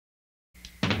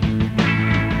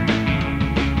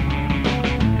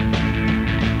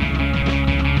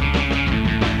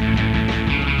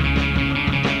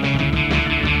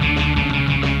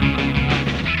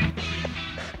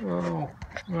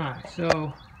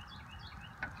So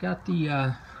got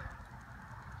the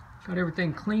got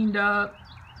everything cleaned up,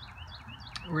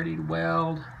 ready to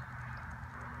weld.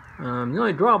 The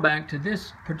only drawback to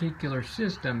this particular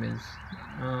system is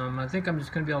I think I'm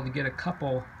just going to be able to get a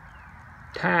couple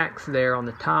tacks there on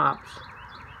the tops,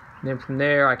 and then from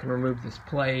there I can remove this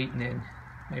plate and then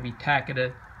maybe tack it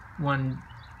at one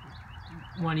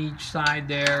each side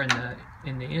there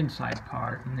in the inside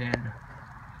part, and then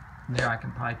from there I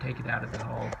can probably take it out of the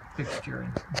whole fixture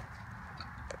and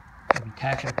maybe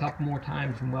tack it a couple more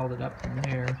times and weld it up from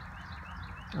there.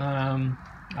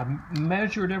 I've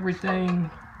measured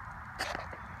everything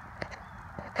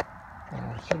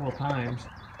several times,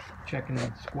 checking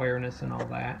the squareness and all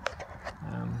that.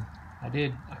 I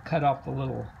cut off the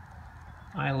little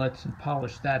eyelets and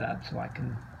polished that up so I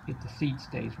can get the seat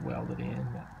stays welded in.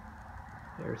 But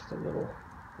there's the little,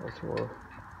 those were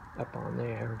up on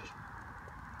there. Just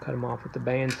cut them off with the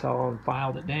bandsaw and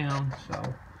filed it down. So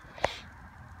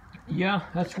yeah,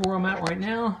 that's where I'm at right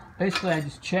now. Basically, I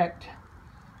just checked,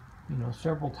 you know,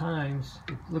 several times.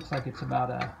 It looks like it's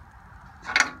about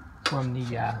from the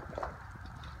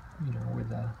you know, where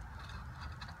the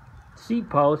seat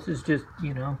post is just,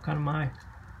 you know, kind of my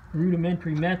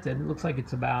rudimentary method. It looks like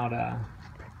it's about I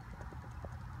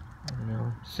don't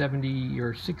know, 70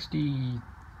 or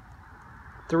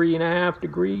 63.5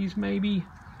 degrees maybe.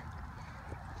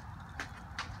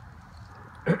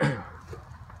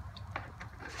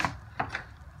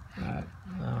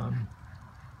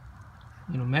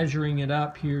 You know, measuring it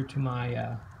up here to my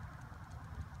up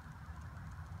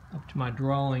to my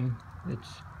drawing,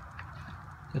 that's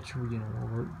you know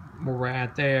where we're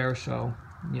at there. So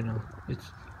you know, we're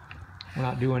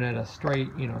not doing it a straight,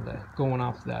 you know, going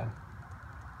off the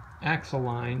axle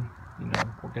line. You know,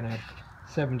 we're gonna have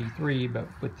 73, but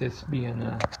with this being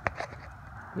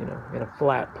you know, in a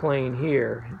flat plane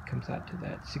here, it comes out to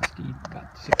that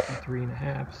about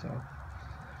 63.5. So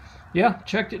yeah,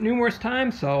 checked it numerous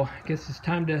times, so I guess it's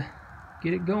time to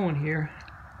get it going here.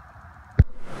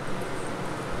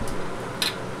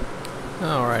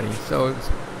 Alrighty, so it's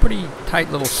a pretty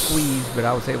tight little squeeze, but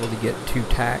I was able to get 2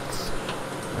 tacks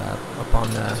up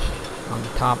on the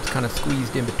tops, kind of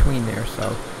squeezed in between there.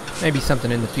 So maybe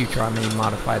something in the future I may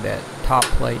modify that top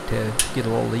plate to get a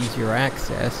little easier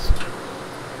access.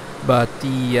 But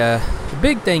the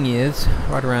big thing is,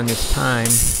 right around this time,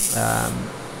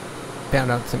 found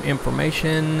out some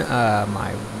information.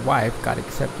 My wife got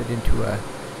accepted into a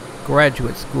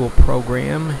graduate school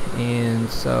program, and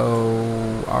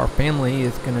so our family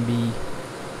is going to be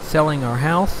selling our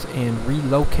house and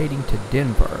relocating to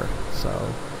Denver.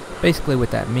 So basically what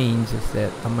that means is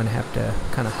that I'm going to have to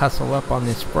kind of hustle up on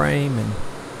this frame, and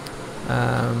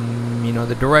you know,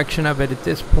 the direction of it at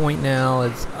this point now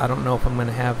is I don't know if I'm going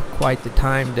to have quite the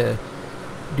time to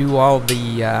do all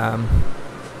the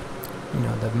you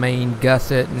know, the main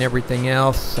gusset and everything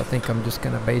else. I think I'm just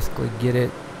going to basically get it,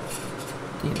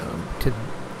 you know, to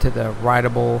the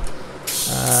rideable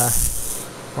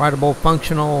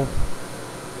functional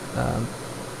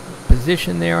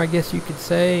position there, I guess you could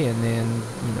say, and then,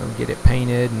 you know, get it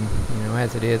painted. And, you know,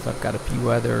 as it is, I've got a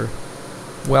few other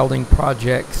welding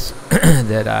projects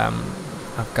that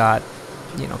I've got,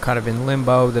 you know, kind of in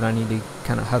limbo that I need to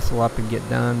kind of hustle up and get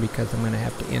done, because I'm going to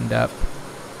have to end up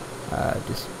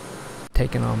just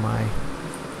taking on my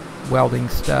welding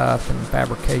stuff and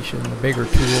fabrication. The bigger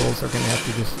tools are going to have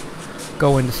to just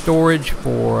go into storage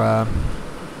for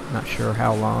not sure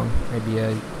how long, maybe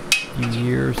a few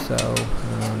years. So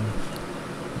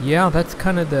yeah, that's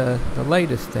kind of the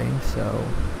latest thing. So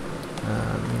you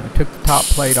know, I took the top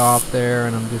plate off there,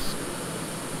 and I'm just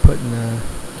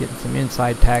getting some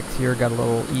inside tacks here. Got a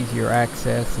little easier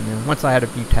access, and then once I had a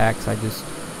few tacks, I just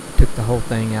took the whole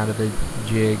thing out of the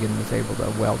jig and was able to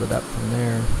weld it up from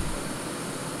there.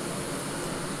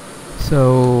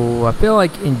 So I feel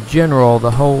like in general the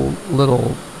whole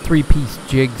little 3-piece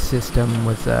jig system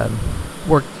was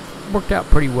worked out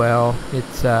pretty well.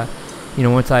 It's you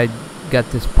know, once I got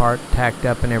this part tacked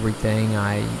up and everything,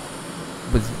 I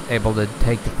was able to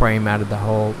take the frame out of the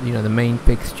whole, you know, the main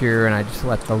fixture, and I just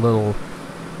left the little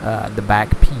the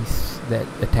back piece that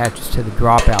attaches to the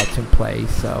dropouts in place.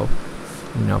 So,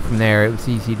 you know, from there it was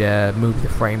easy to move the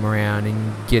frame around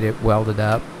and get it welded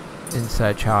up and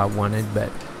such how I wanted.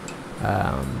 But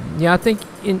yeah, I think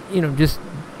you know, just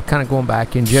kind of going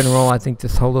back in general, I think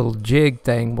this whole little jig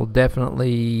thing will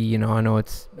definitely, you know, I know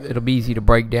it'll be easy to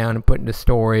break down and put into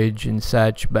storage and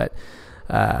such, but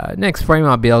next frame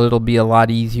it'll be a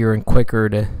lot easier and quicker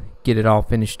to get it all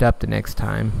finished up the next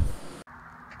time.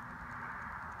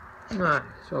 Alright,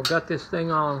 so I've got this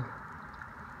thing all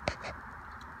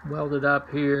welded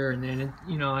up here, and then it,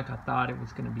 you know, like I thought it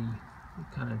was going to be,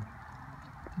 it kind of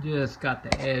just got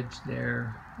the edge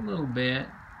there a little bit,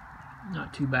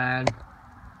 not too bad.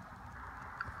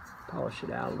 Polish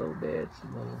it out a little bit, it's a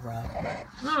little rough, but I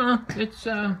don't know, it's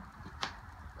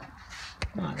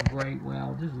not a great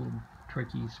weld, just a little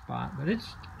tricky spot, but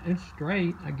it's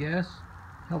straight, I guess.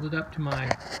 Held it up to my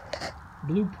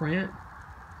blueprint.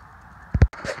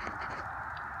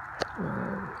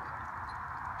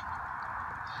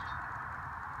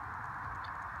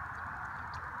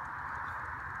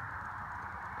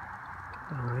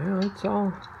 Yeah, it's all,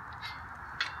 looks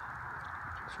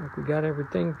like we got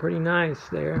everything pretty nice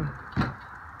there.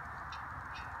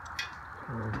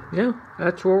 Yeah,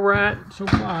 that's where we're at so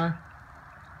far.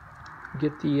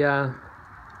 Get the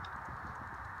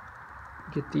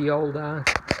old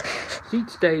seat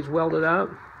stays welded up.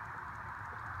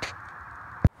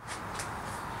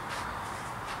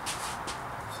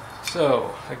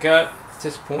 So I got, at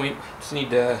this point, just need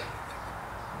to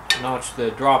notch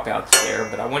the dropouts there,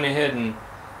 but I went ahead and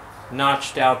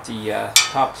notched out the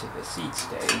tops of the seat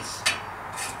stays,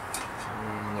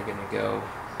 and they're gonna go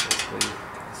basically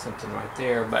something right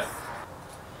there. But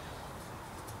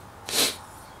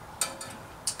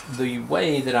the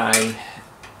way that I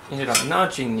ended up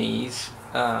notching these,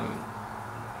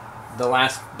 the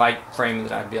last bike frame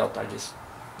that I built, I just,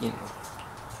 you know,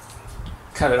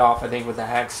 cut it off, I think, with a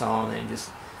hacksaw, and then just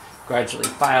gradually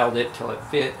filed it till it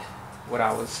fit what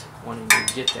I was wanting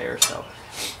to get there. So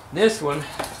this one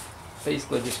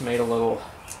basically just made a little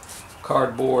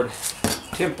cardboard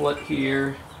template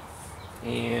here,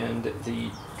 and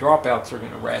the dropouts are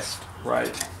going to rest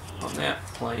right on that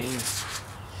plane.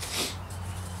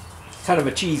 Kind of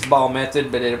a cheese ball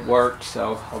method, but it worked,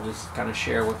 so I'll just kind of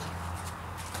share with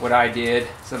what I did.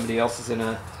 Somebody else is in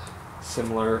a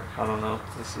similar, I don't know,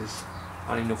 I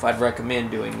don't even know if I'd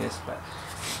recommend doing this, but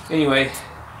anyway,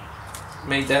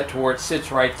 made that to where it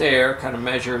sits right there, kind of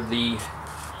measured the,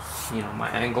 you know, my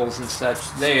angles and such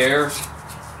there,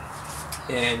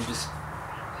 and just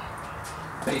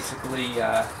basically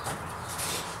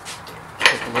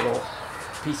took a little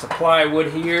piece of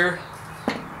plywood here,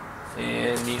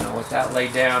 and, you know, with that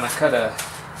laid down, I cut a,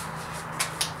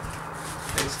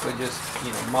 basically just,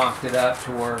 you know, mocked it up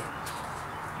to where,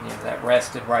 you know, that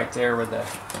rested right there where the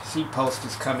seat post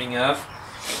is coming up.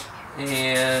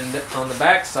 And on the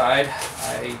back side,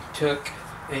 I took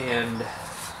and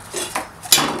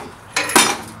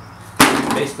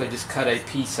basically just cut a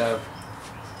piece of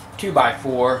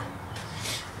 2x4,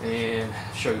 and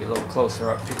show you a little closer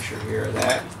up picture here of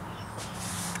that.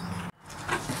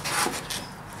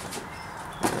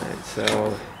 Alright,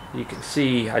 so you can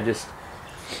see I just,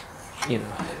 you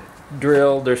know,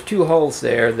 drilled, there's two holes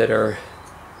there that are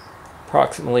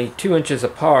approximately 2 inches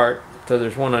apart. So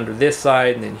there's one under this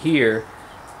side, and then here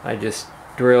I just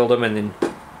drilled them and then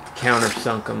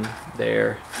countersunk them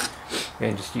there,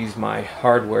 and just used my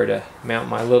hardware to mount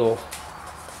my little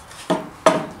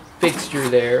fixture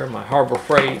there, my Harbor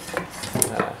Freight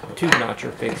tube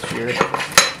notcher fixture.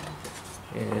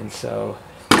 And so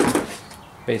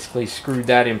basically screwed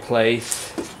that in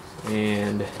place,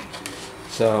 and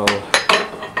so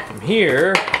from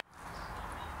here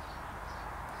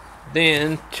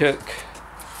then took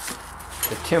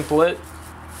the template,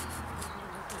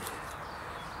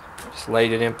 just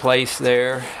laid it in place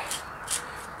there,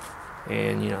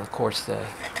 and, you know, of course the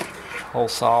hole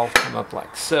saw come up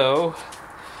like so,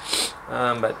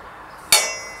 but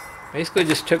basically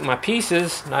just took my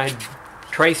pieces and I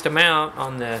traced them out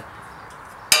on the,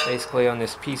 basically on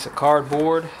this piece of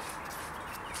cardboard,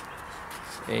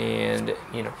 and,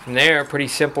 you know, from there, pretty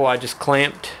simple, I just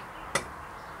clamped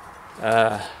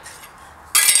a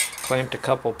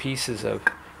couple pieces of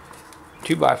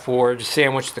 2x4, just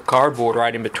sandwiched the cardboard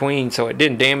right in between so it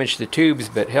didn't damage the tubes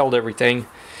but held everything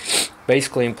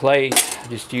basically in place. I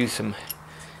just used some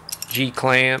G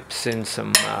clamps and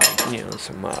some you know,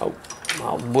 some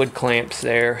wood clamps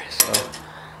there, so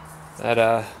that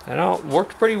all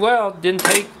worked pretty well. It didn't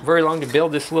take very long to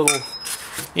build this little,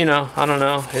 you know, I don't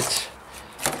know, it's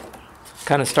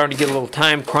kind of starting to get a little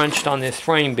time crunched on this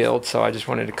frame build, so I just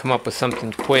wanted to come up with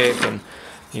something quick, and,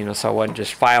 you know, so I wasn't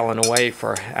just filing away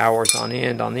for hours on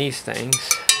end on these things.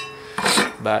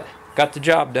 But got the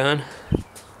job done.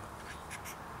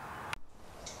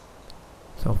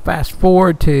 So fast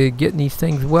forward to getting these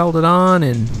things welded on,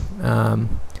 and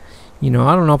you know,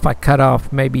 I don't know if I cut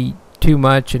off maybe too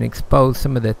much and exposed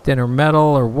some of the thinner metal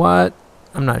or what.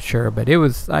 I'm not sure, but it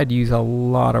was, I'd use a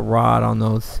lot of rod on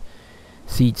those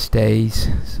seat stays,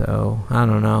 so I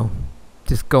don't know,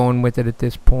 just going with it at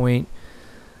this point.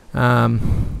 Got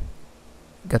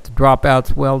Got the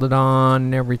dropouts welded on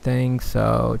and everything.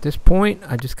 So at this point,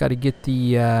 I just got to get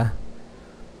the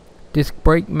disc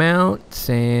brake mounts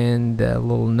and the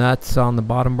little nuts on the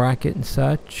bottom bracket and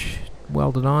such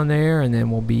welded on there, and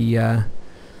then we'll be oh,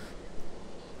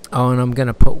 and I'm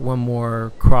gonna put one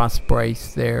more cross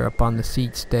brace there up on the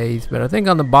seat stays. But I think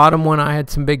on the bottom one I had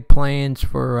some big plans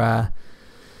for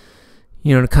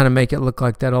you know, to kind of make it look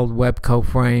like that old Webco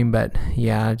frame. But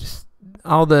yeah, just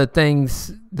all the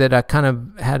things that I kind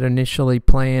of had initially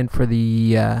planned for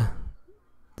the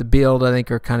build, I think,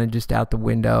 are kind of just out the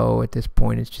window at this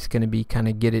point. It's just going to be kind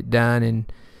of get it done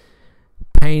and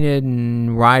painted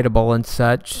and rideable and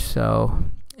such. So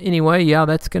anyway, yeah,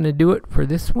 that's going to do it for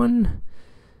this one.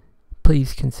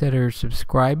 Please consider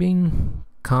subscribing,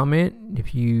 comment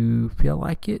if you feel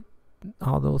like it,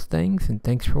 all those things, and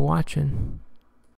thanks for watching.